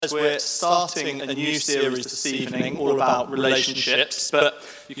As we're starting a new series this evening all about relationships, but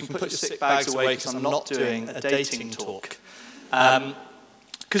you can put your sick bags away because I'm not doing a dating talk.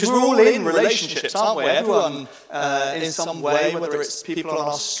 Because we're all in relationships, aren't we? Everyone in some way, whether it's people on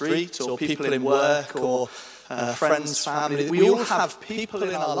our street or people in work or friends, family, we all have people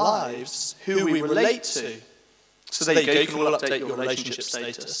in our lives who we relate to. So there you go, you can all update your relationship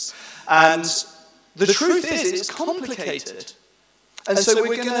status. And the truth is, it's complicated. And so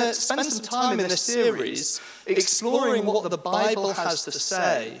we're going to spend some time in this series exploring what the Bible has to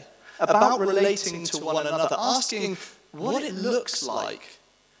say about relating to one another, asking what it looks like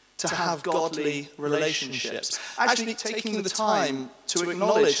to have godly relationships, actually taking the time to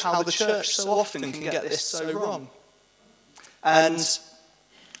acknowledge how the church so often can get this so wrong. And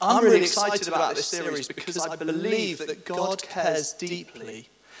I'm really excited about this series because I believe that God cares deeply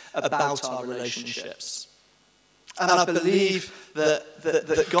about our relationships. And I believe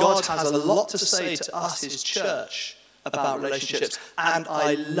that God has a lot to say to us, his church, about relationships. And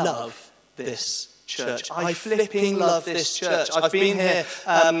I love this church. I flipping love this church. I've been here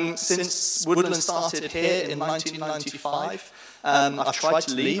since Woodland started here in 1995. I've tried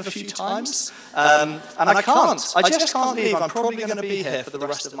to leave a few times. And I can't. I just can't leave. I'm probably going to be here for the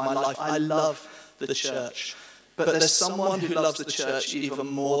rest of my life. I love the church. But there's someone who loves the church even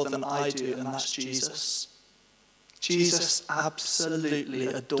more than I do, and that's Jesus. Jesus absolutely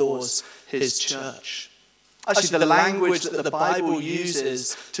adores his church. Actually, the language that the Bible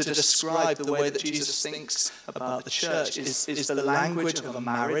uses to describe the way that Jesus thinks about the church is the language of a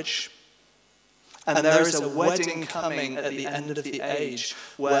marriage. And there is a wedding coming at the end of the age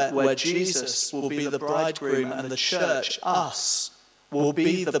where Jesus will be the bridegroom and the church, us, will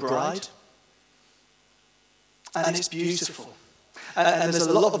be the bride. And it's beautiful. And there's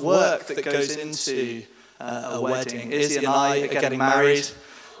a lot of work that goes into a wedding. Izzy and I are getting married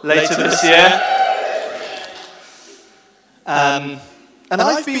later this year. And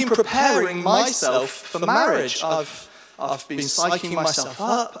I've been preparing myself for marriage. I've been psyching myself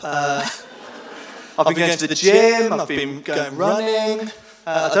up. I've been going to the gym. I've been going running.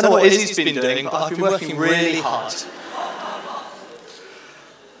 I don't know what Izzy's been doing, but I've been working really hard.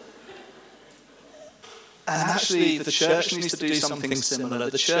 And actually, the church needs to do something similar.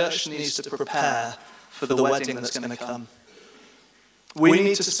 The church needs to prepare for the wedding that's going to come. We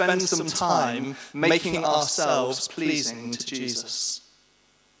need to spend some time making ourselves pleasing to Jesus.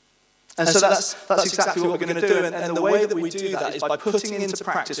 And so that's exactly what we're going to do. And the way that we do that is by putting into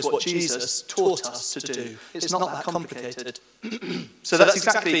practice what Jesus taught us to do. It's not that complicated. So that's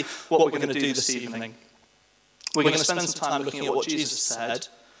exactly what we're going to do this evening. We're going to spend some time looking at what Jesus said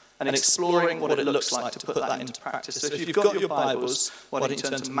and exploring what it looks like to put that into practice. So if you've got your Bibles, why don't you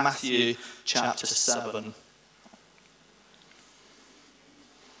turn to Matthew chapter 7.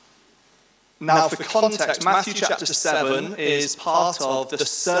 Now, for context, Matthew chapter 7 is part of the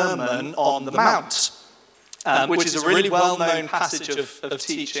Sermon on the Mount, which is a really well-known passage of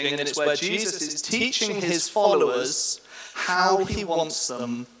teaching, and it's where Jesus is teaching his followers how he wants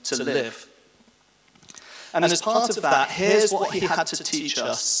them to live. And as part of that, here's what he had to teach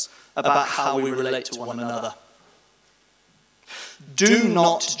us about how we relate to one another. Do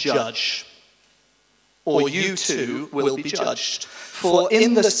not judge, or you too will be judged. For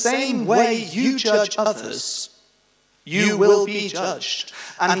in the same way you judge others, you will be judged.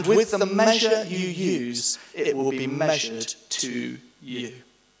 And with the measure you use, it will be measured to you.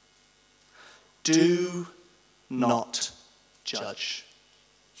 Do not judge.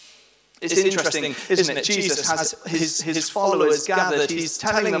 It's interesting, isn't it? Jesus has his followers gathered. He's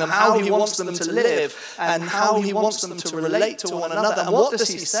telling them how he wants them to live and how he wants them to relate to one another. And what does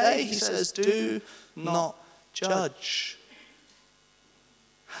he say? He says, do not judge.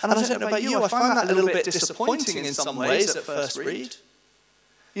 And I don't know about you, I find that a little bit disappointing in some ways at first read.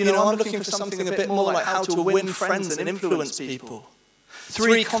 You know, I'm looking for something a bit more like how to win friends and influence people.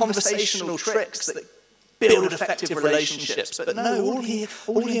 3 conversational tricks that build effective relationships. But no, all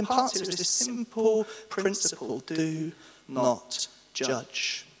he imparts is this simple principle: do not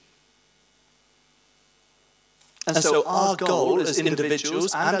judge. And so our goal as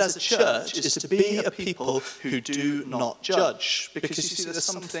individuals and as a church is to be a people who do not judge. Because you see, there's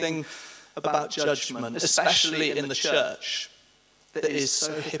something about judgment, especially in the church, that is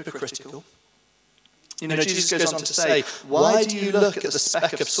so hypocritical. You know, Jesus goes on to say, why do you look at the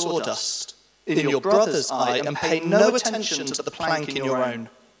speck of sawdust in your brother's eye and pay no attention to the plank in your own?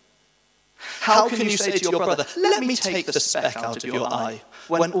 How can you say to your brother, let me take the speck out of your eye,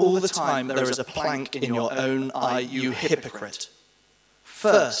 when all the time there is a plank in your own eye, you hypocrite?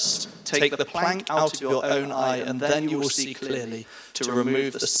 First, take the plank out of your own eye, and then you will see clearly to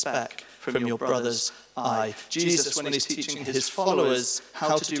remove the speck from your brother's eye. Jesus, when he's teaching his followers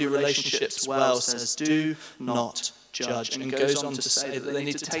how to do relationships well, says, do not judge, and goes on to say that they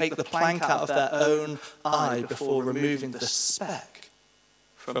need to take the plank out of their own eye before removing the speck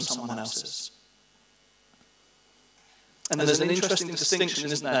from someone else's. And there's an interesting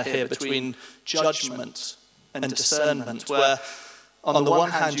distinction, isn't there, here between judgment and discernment, where on the one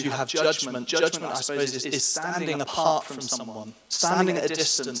hand you have judgment. Judgment, I suppose, is standing apart from someone, standing at a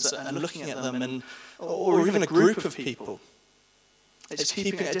distance and looking at them, or even a group of people. It's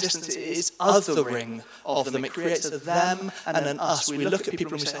keeping at a distance. It is othering of them. It creates a them and an us. We look at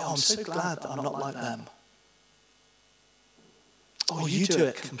people and we say, oh, I'm so glad that I'm not like them. Oh, you do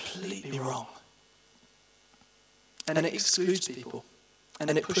it completely wrong. And it excludes people.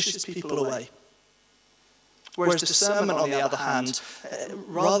 And it pushes people away. Whereas discernment, on the other hand,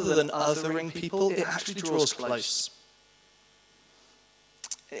 rather than othering people, it actually draws close.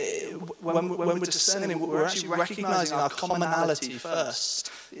 When we're discerning, we're actually recognizing our commonality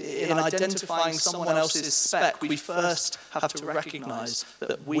first. In identifying someone else's speck, we first have to recognize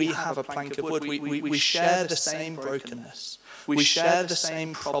that we have a plank of wood. We share the same brokenness. We share the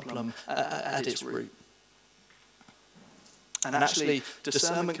same problem at its root. And actually,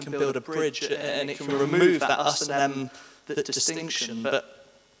 discernment can build a bridge, and it can remove that us and them, that distinction. But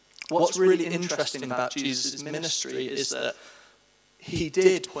what's really interesting about Jesus' ministry is that he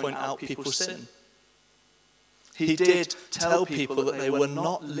did point out people's sin. He did tell people that they were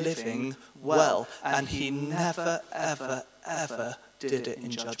not living well, and he never, ever, ever did it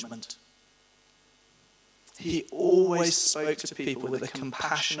in judgment. He always spoke to people with a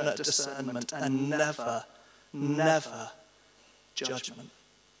compassionate discernment and never, never judgment.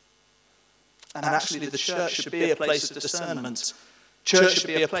 And actually, the church should be a place of discernment. Church should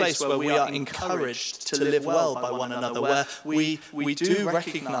be a place where we are encouraged to live well by one another, where we do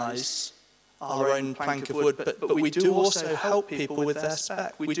recognize our own plank of wood, but we do also help people with their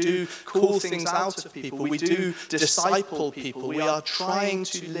speck. We do call things out of people. We do disciple people. We are trying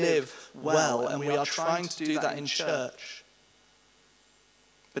to live well, and we are trying to do that in church.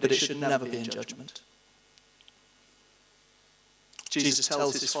 But it should never be in judgment. Jesus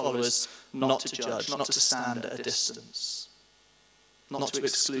tells his followers not to judge, not to stand at a distance, not to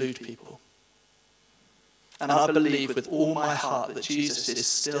exclude people. And I believe with all my heart that Jesus is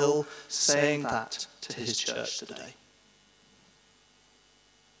still saying that to his church today.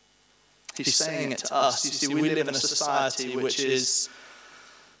 He's saying it to us. You see, we live in a society which is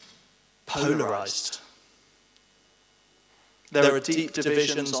polarized. There are deep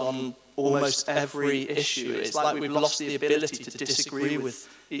divisions on almost every issue. It's like we've lost the ability to disagree with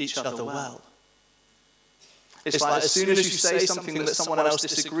each other well. It's like as soon as you say something that someone else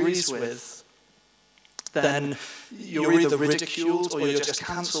disagrees with, then you're either ridiculed or you're just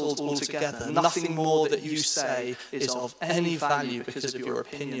cancelled altogether. Nothing more that you say is of any value because of your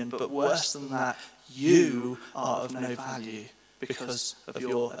opinion, but worse than that, you are of no value because of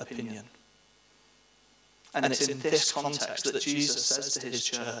your opinion. And it's in this context that Jesus says to his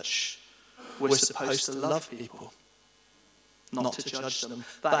church, we're supposed to love people, not to judge them.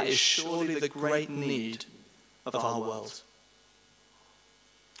 That is surely the great need of our world.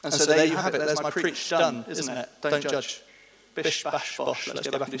 And so there you have it. There's my preach done, isn't it? Don't judge. Bish, bash, bosh. Let's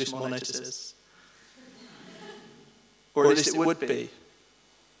go back and do some more notices. Or at least it would be.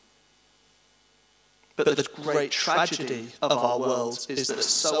 But the great tragedy of our world is that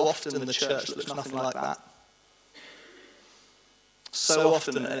so often the church looks nothing like that. So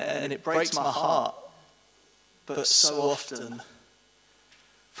often, and it breaks my heart, but so often,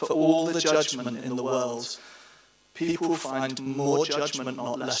 for all the judgment in the world, people find more judgment,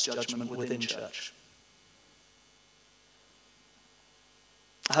 not less judgment, within church.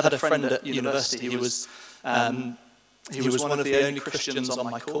 I had a friend at university. He was one of the only Christians on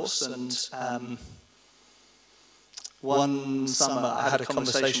my course, and one summer I had a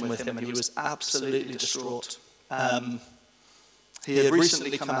conversation with him, and he was absolutely distraught. He had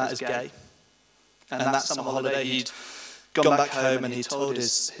recently come out as gay, and that summer holiday he'd gone back home and he told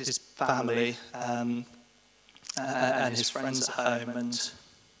his family and his friends at home, and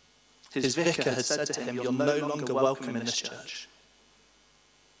his vicar had said to him, "You're no longer welcome in this church."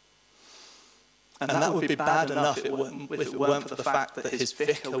 And that would be bad enough if it weren't for the fact that his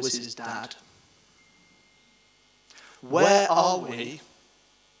vicar was his dad. Where are we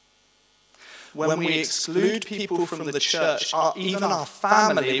when we exclude people from the church, even our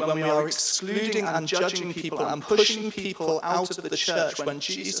family, when we are excluding and judging people and pushing people out of the church, when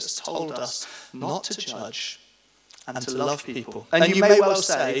Jesus told us not to judge and to love people. And you may well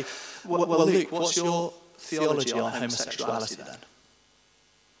say, well, Luke, what's your theology on homosexuality then?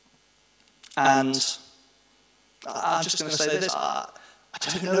 And I'm just going to say this, I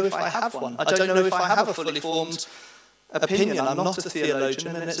don't know if I have one. I don't know if I have a fully formed opinion. I'm not a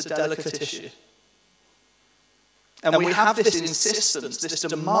theologian, and it's a delicate issue. And we have this insistence, this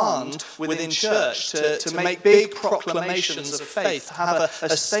demand within church to make big proclamations of faith, have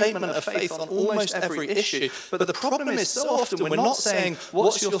a statement of faith on almost every issue. But the problem is, so often we're not saying,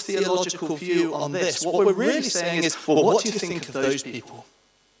 what's your theological view on this? What we're really saying is, well, what do you think of those people?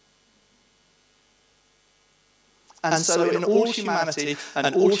 And so in all humanity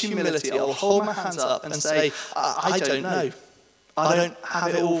and all humility, I'll hold my hands up and say, I don't know. I don't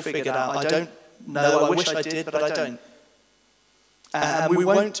have it all figured out. I don't know. I wish I did, but I don't. And we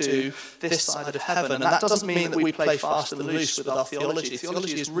won't do this side of heaven. And that doesn't mean that we play fast and loose with our theology.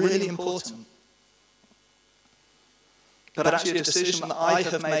 Theology is really important. But actually a decision that I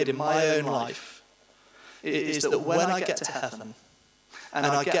have made in my own life is that when I get to heaven and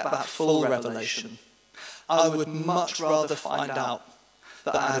I get that full revelation, I would much rather find out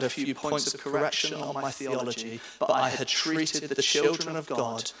that I had a few points of correction on my theology, but I had treated the children of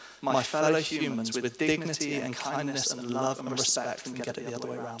God, my fellow humans, with dignity and kindness and love and respect, and get it the other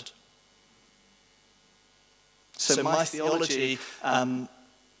way around. So my theology,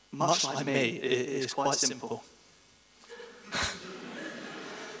 much like me, is quite simple.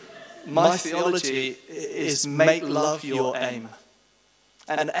 My theology is make love your aim.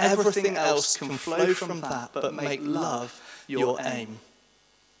 And everything else can flow from that, but make love your aim.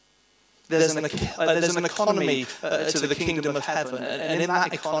 There's an economy to the kingdom of heaven, and in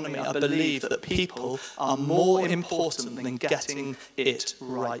that economy I believe that people are more important than getting it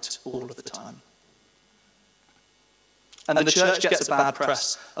right all of the time. And the church gets a bad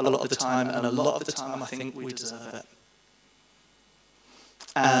press a lot of the time, and a lot of the time I think we deserve it.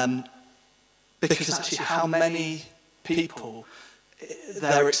 Because actually how many people,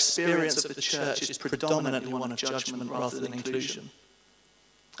 their experience of the church is predominantly one of judgment rather than inclusion.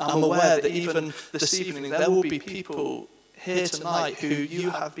 I'm aware that even this evening there will be people here tonight who you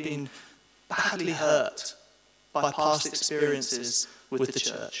have been badly hurt by past experiences with the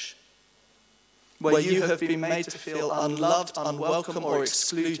church, where you have been made to feel unloved, unwelcome, or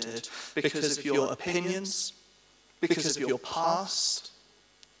excluded because of your opinions, because of your past,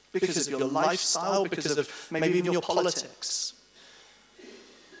 because of your lifestyle, because of maybe even your politics.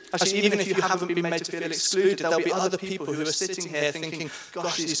 Actually, even if you haven't been made to feel excluded, there'll be other people who are sitting here thinking,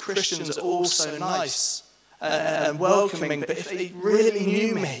 gosh, these Christians are all so nice and welcoming, but if they really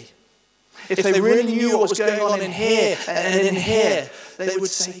knew me, if they really knew what was going on in here and in here, they would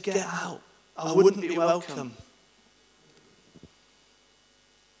say, get out. I wouldn't be welcome.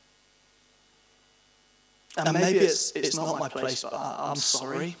 And maybe it's not my place, but I'm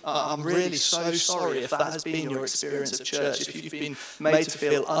sorry. I'm really so sorry if that has been your experience of church, if you've been made to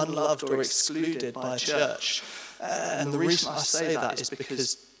feel unloved or excluded by a church. And the reason I say that is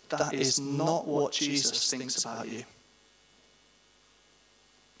because that is not what Jesus thinks about you.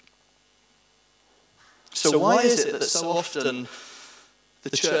 So why is it that so often the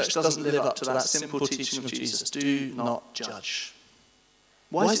church doesn't live up to that simple teaching of Jesus? Do not judge.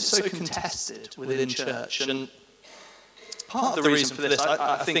 Why is it so contested within church? And part of the reason for this,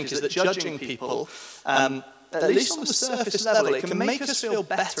 I think, is that judging people, at least on the surface level, it can make us feel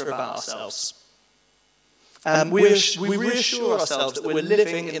better about ourselves. We reassure ourselves that we're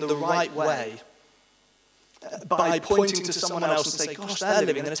living in the right way by pointing to someone else and say, gosh, they're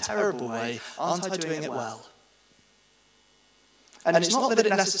living in a terrible way. Aren't I doing it well? And it's not that it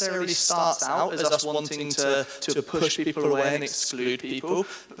necessarily starts out as us wanting to push people away and exclude people,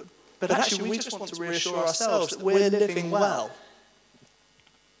 but actually we just want to reassure ourselves that we're living well.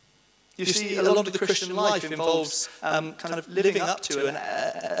 You see, a lot of the Christian life involves kind of living up to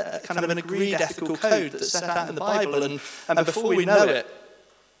kind of an agreed ethical code that's set out in the Bible, and before we know it,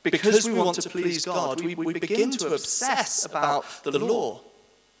 because we want to please God, we begin to obsess about the law.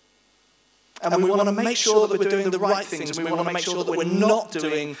 And we want to make sure that we're doing the right things, and we want to make sure that we're not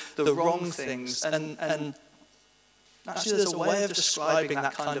doing the wrong things. And actually there's a way of describing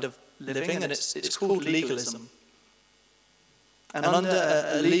that kind of living, and it's called legalism. And under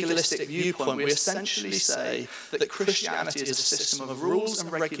a legalistic viewpoint, we essentially say that Christianity is a system of rules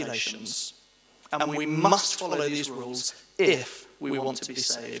and regulations, and we must follow these rules if we want to be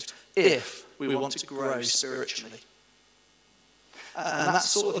saved, if we want to grow spiritually. And that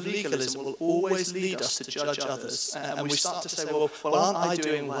sort of legalism will always lead us to judge others. And we start to say, well, aren't I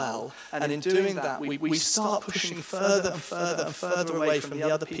doing well? And in doing that, we start pushing further and further and further away from the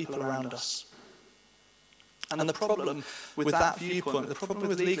other people around us. And the problem with that viewpoint, the problem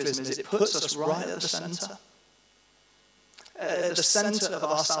with legalism is it puts us right at the centre. At the centre of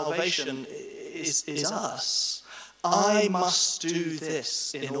our salvation is us. I must do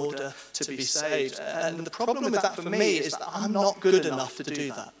this in order to be saved. And the problem with that for me is that I'm not good enough to do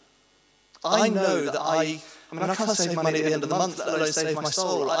that. I know that I can't save money at the end of the month, let alone save my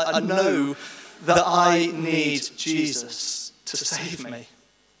soul. I know that I need Jesus to save me.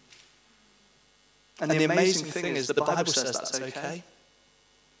 And the amazing thing is that the Bible says that's okay.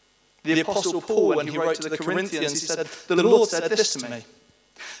 The Apostle Paul, when he wrote to the Corinthians, he said, "The Lord said this to me,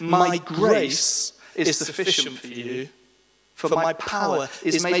 my grace is sufficient for you, for my power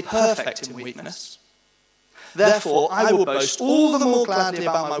is made perfect in weakness. Therefore, I will boast all the more gladly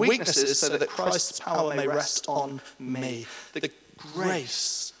about my weaknesses so that Christ's power may rest on me." The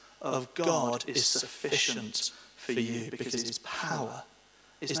grace of God is sufficient for you because his power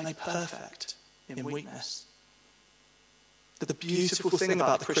is made perfect in weakness. The beautiful thing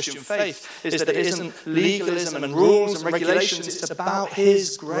about the Christian faith is that it isn't legalism and rules and regulations. It's about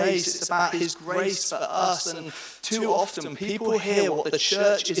his grace. It's about his grace for us. And too often people hear what the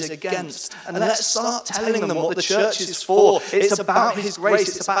church is against, and let's start telling them what the church is for. It's about his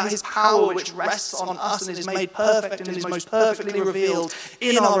grace. It's about his power which rests on us and is made perfect and is most perfectly revealed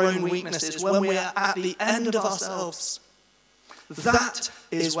in our own weaknesses when we are at the end of ourselves. That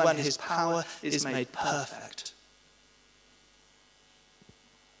is when his power is made perfect.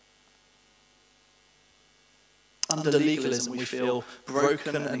 Under legalism, we feel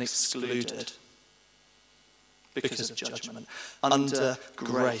broken and excluded because of judgment. Under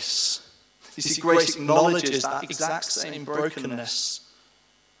grace, you see, grace acknowledges that exact same brokenness,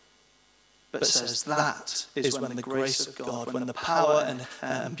 but says that is when the grace of God, when the power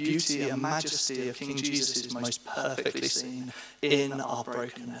and beauty and majesty of King Jesus is most perfectly seen in our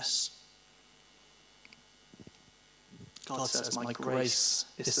brokenness. God says, "My grace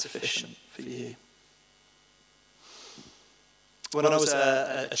is sufficient for you." When I was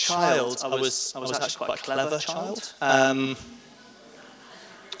a child, I was actually quite a clever child. I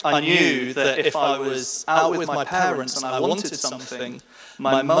knew that if I was out with my parents and I wanted something,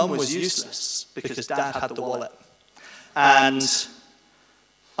 my mum was useless because Dad had the wallet. And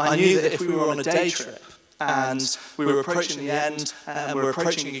I knew that if we were on a day trip and we were approaching the end and we were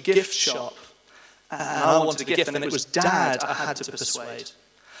approaching a gift shop and I wanted a gift and it was Dad I had to persuade.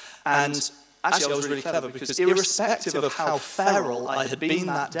 And actually, I was really clever because irrespective of how feral I had been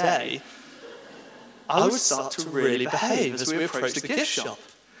that day, I would start to really behave as we approached the gift shop.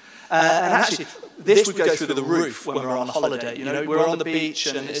 And actually, this would go through the roof when we were on holiday. You know, we're on the beach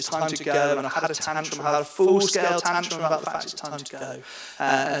and it's time to go, and I've had a tantrum, I've had a full-scale tantrum about the fact it's time to go.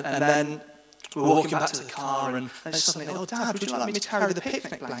 And then we're walking back to the car and suddenly, "Oh, Dad, would you like me to carry the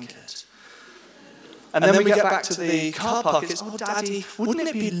picnic blanket?" And then we get back to the car park. It's, "Oh, Daddy, wouldn't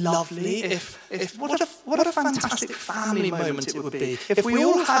it be lovely if what a fantastic family moment it would be if we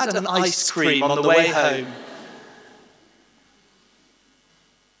all had an ice cream on the way home."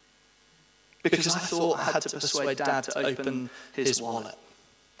 Because I thought I had to persuade Dad to open his wallet.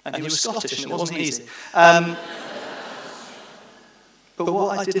 And he was Scottish and it wasn't easy. But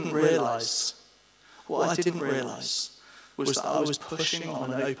what I didn't realise was that I was pushing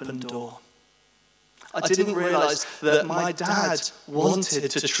on an open door. I didn't realise that my dad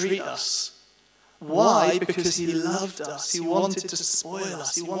wanted to treat us. Why? Because he loved us. He wanted to spoil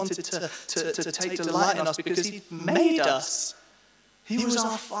us. He wanted to take delight in us because he made us. He was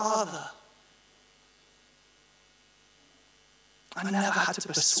our Father. I never had to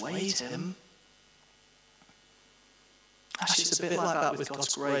persuade him. Actually, it's a bit like that with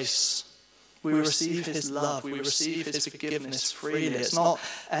God's grace. We receive his love. We receive his forgiveness freely. It's not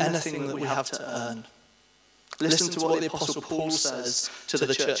anything that we have to earn. Listen to what the Apostle Paul says to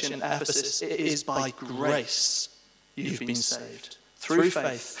the church in Ephesus. It is by grace you've been saved, through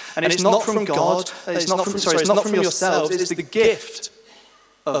faith. And it's not from God, it's not from yourselves, it's the gift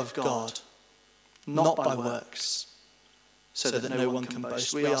of God, not by works, so that no one can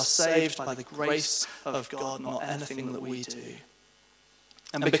boast. We are saved by the grace of God, not anything that we do.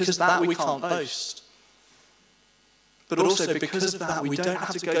 And because of that, we can't boast. But also because of that, we don't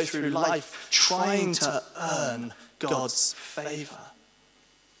have to go through life trying to earn God's favour.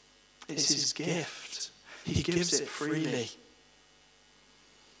 It's his gift. He gives it freely.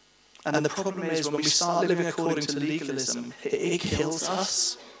 And the problem is when we start living according to legalism, it kills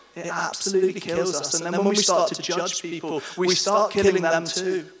us. It absolutely kills us. And then when we start to judge people, we start killing them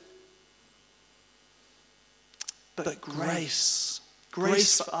too. But grace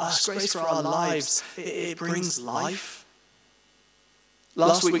for us, grace for our lives, it brings life.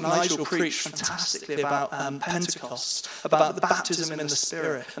 Last week, Nigel preached fantastically about Pentecost, about the baptism in the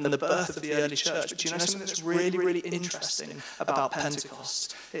Spirit and the birth of the early church. But do you know something that's really, really interesting about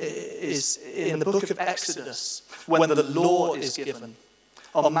Pentecost? It is in the book of Exodus, when the law is given.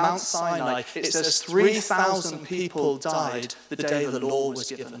 On Mount Sinai, it says 3,000 people died the day the law was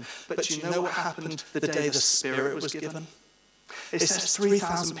given. But do you know what happened the day the Spirit was given? It says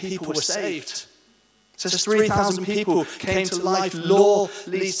 3,000 people were saved. It says 3,000 people came to life. Law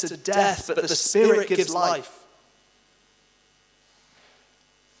leads to death, but the Spirit gives life.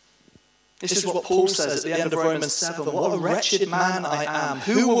 This is what Paul says at the end of Romans 7. What a wretched man I am.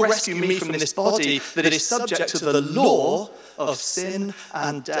 Who will rescue me from this body that is subject to the law of sin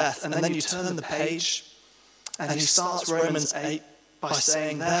and death? And then you turn the page and he starts Romans 8 by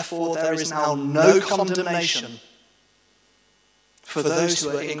saying, therefore there is now no condemnation for those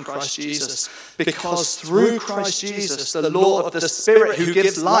who are in Christ Jesus, because through Christ Jesus, the law of the Spirit who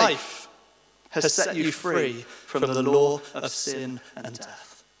gives life has set you free from the law of sin and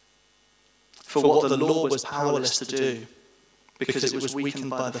death. For what the law was powerless to do, because it was weakened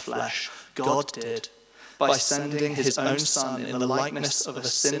by the flesh, God did, by sending his own Son in the likeness of a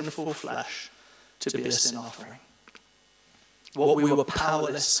sinful flesh to be a sin offering. What we were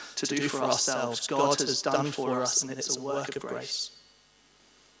powerless to do for ourselves, God has done for us, and it's a work of grace.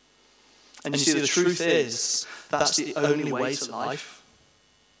 And you see, the truth is, that's the only way to life.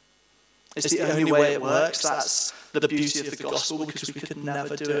 It's the only way it works. That's the beauty of the gospel, because we could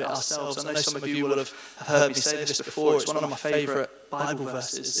never do it ourselves. I know some of you will have heard me say this before. It's one of my favourite Bible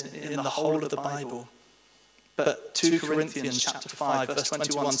verses in the whole of the Bible. But 2 Corinthians chapter 5, verse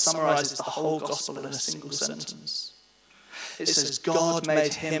 21 summarises the whole gospel in a single sentence. It says, God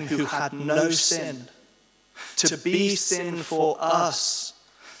made him who had no sin to be sin for us,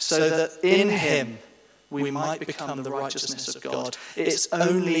 so that in him we might become the righteousness of God. It's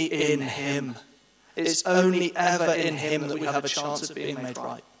only in him. It's only ever in him that we have a chance of being made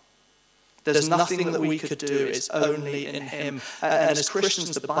right. There's nothing that we could do. It's only in him. And as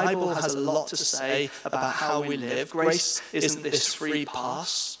Christians, the Bible has a lot to say about how we live. Grace isn't this free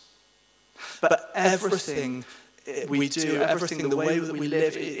pass. But everything we do, everything, the way that we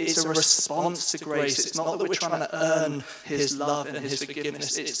live, it's a response to grace. It's not that we're trying to earn his love and his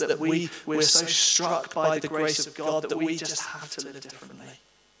forgiveness. It's that we're so struck by the grace of God that we just have to live differently.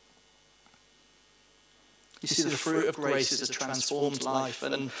 You see, the fruit of grace is a transformed life.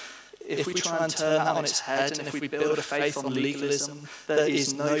 And if we try and turn that on its head, and if we build a faith on legalism, there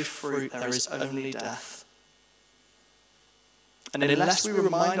is no fruit, there is only death. And unless we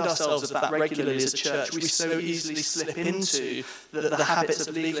remind ourselves of that regularly as a church, we so easily slip into the habits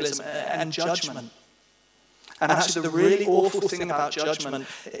of legalism and judgment. And actually, the really awful thing about judgment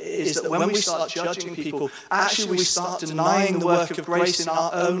is that when we start judging people, actually we start denying the work of grace in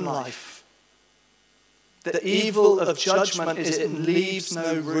our own life. The evil of judgment is it leaves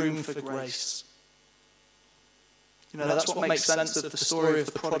no room for grace. You know, that's what makes sense of the story of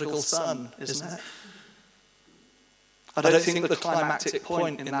the prodigal son, isn't it? I don't think the climactic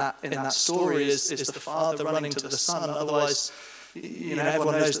point in that story is the father running to the son. Otherwise, you know,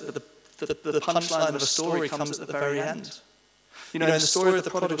 everyone knows that the punchline of a story comes at the very end. You know, in the story of the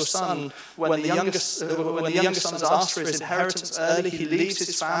prodigal son, when the youngest son is asked for his inheritance early, he leaves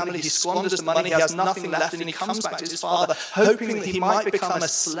his family, he squanders the money, he has nothing left, and he comes back to his father, hoping that he might become a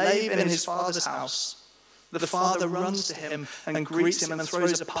slave in his father's house. The father runs to him and greets him and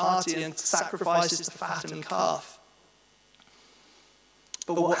throws a party and sacrifices the fattened calf.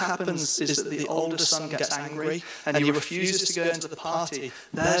 But what happens is that the older son gets angry and he refuses to go into the party.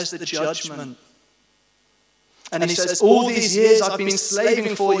 There's the judgment. And he says, all these years I've been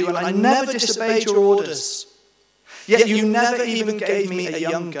slaving for you and I never disobeyed your orders. Yet you never even gave me a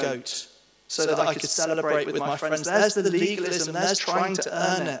young goat so that I could celebrate with my friends. There's the legalism. There's trying to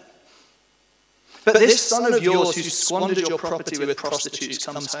earn it. But this son of yours who squandered your property with prostitutes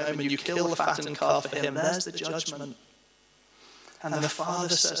comes home and you kill the fattened calf for him. There's the judgment. And the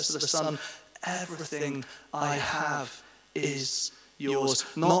father says to the son, everything I have is yours.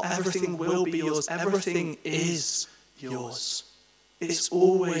 Not everything will be yours. Everything is yours. It's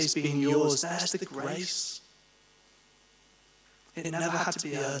always been yours. There's the grace. It never had to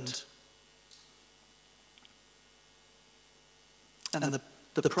be earned. And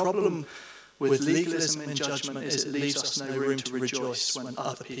the problem with legalism and judgment is it leaves us no room to rejoice when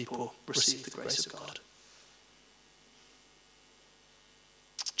other people receive the grace of God.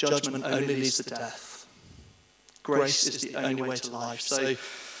 Judgment only leads to death. Grace is the only way to life. So,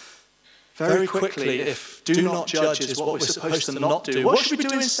 very quickly, if do not judge is what we're supposed to not do, what should we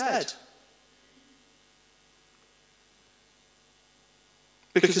do instead?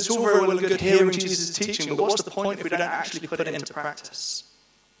 Because it's all very well and good hearing Jesus' teaching, but what's the point if we don't actually put it into practice?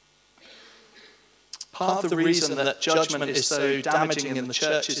 Part of the reason that judgment is so damaging in the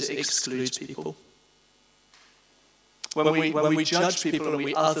church is it excludes people. When we judge people and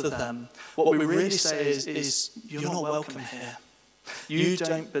we other them, what we really say is you're not welcome here. You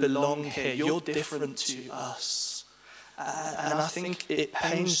don't belong here. You're different to us. And I think it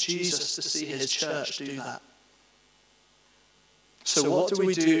pains Jesus to see his church do that. So what do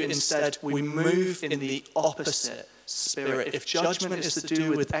we do instead? We move in the opposite spirit. If judgment is to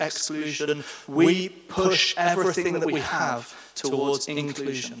do with exclusion, we push everything that we have towards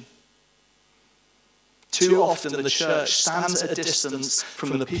inclusion. Too often the church stands at a distance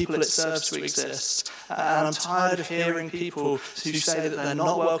from the people it serves to exist. And I'm tired of hearing people who say that they're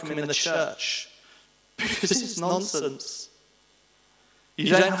not welcome in the church, because it's nonsense. You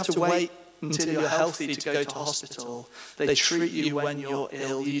don't have to wait until you're healthy to go to hospital. They treat you when you're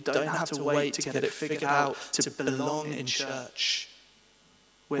ill. You don't have to wait to get it figured out to belong in church.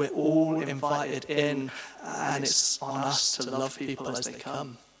 We're all invited in, and it's on us to love people as they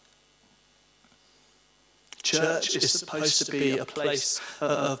come. Church is supposed to be a place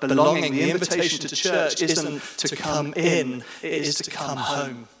of belonging. The invitation to church isn't to come in, it is to come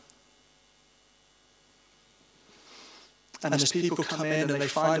home. And as people come in and they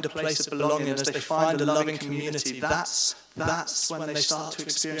find a place of belonging, as they find a loving community, that's when they start to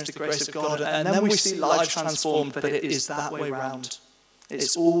experience the grace of God. And then we see lives transformed, but it is that way round.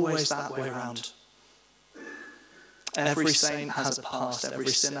 It's always that way round. Every saint has a past, every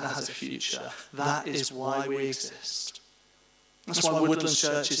sinner has a future. That is why we exist. That's why Woodlands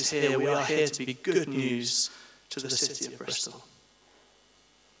Church is here. We are here to be good news to the city of Bristol.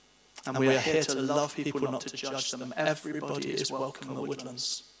 And we are here to love people, not to judge them. Everybody is welcome at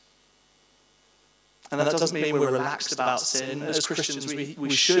Woodlands. And that doesn't mean we're relaxed about sin. As Christians, we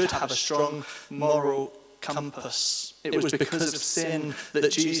should have a strong moral compass. It was because of sin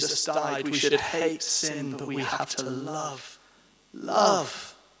that Jesus died. We should hate sin, but we have to love.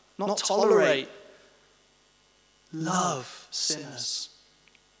 Love, not tolerate. Love sinners.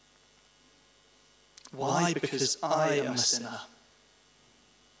 Why? Because I am a sinner.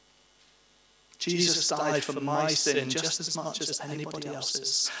 Jesus died for my sin just as much as anybody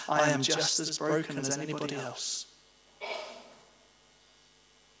else's. I am just as broken as anybody else.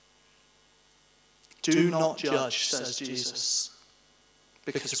 Do not judge, says Jesus,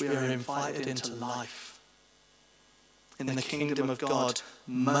 because we are invited into life. In the kingdom of God,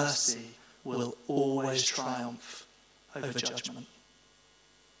 mercy will always triumph over judgment.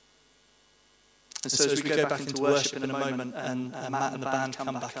 And so as we go back into worship in a moment and Matt and the band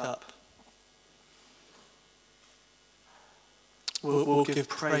come back up, we'll give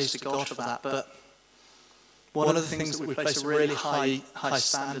praise to God for that. But one of the things that we place a really high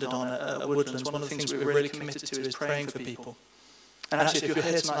standard on at Woodlands, one of the things we're really committed to is praying for people. And actually, if you're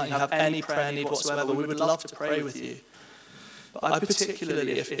here tonight and you have any prayer need whatsoever, we would love to pray with you. But I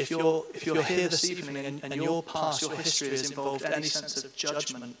particularly, if you're here this evening and your past, your history has involved any sense of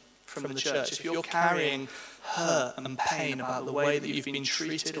judgment from the church, if you're carrying hurt and pain about the way that you've been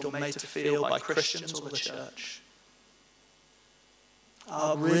treated or made to feel by Christians or the church,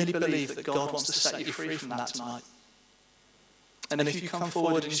 I really believe that God wants to set you free from that tonight. And if you come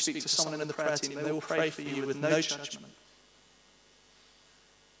forward and you speak to someone in the prayer team, they will pray for you with no judgment.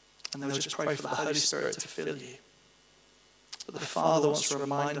 And they'll just pray for the Holy Spirit to fill you. But the Father wants to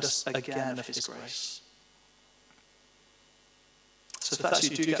remind us again of his grace. So if that's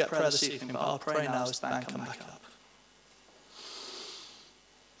you, do get prayer this evening, but I'll pray now as the band come back up.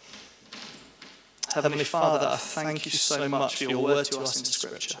 Heavenly Father, I thank you so much for your word to us in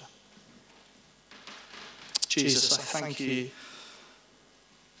Scripture. Jesus, I thank you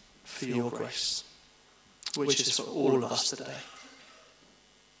for your grace, which is for all of us today.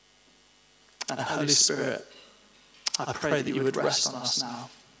 And Holy Spirit, I pray that you would rest on us now.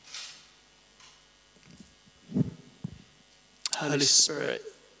 Holy Spirit,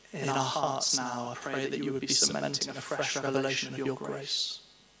 in our hearts now, I pray that you would be cementing a fresh revelation of your grace.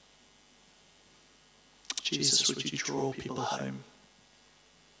 Jesus, would you draw people home?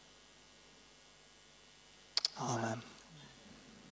 Amen.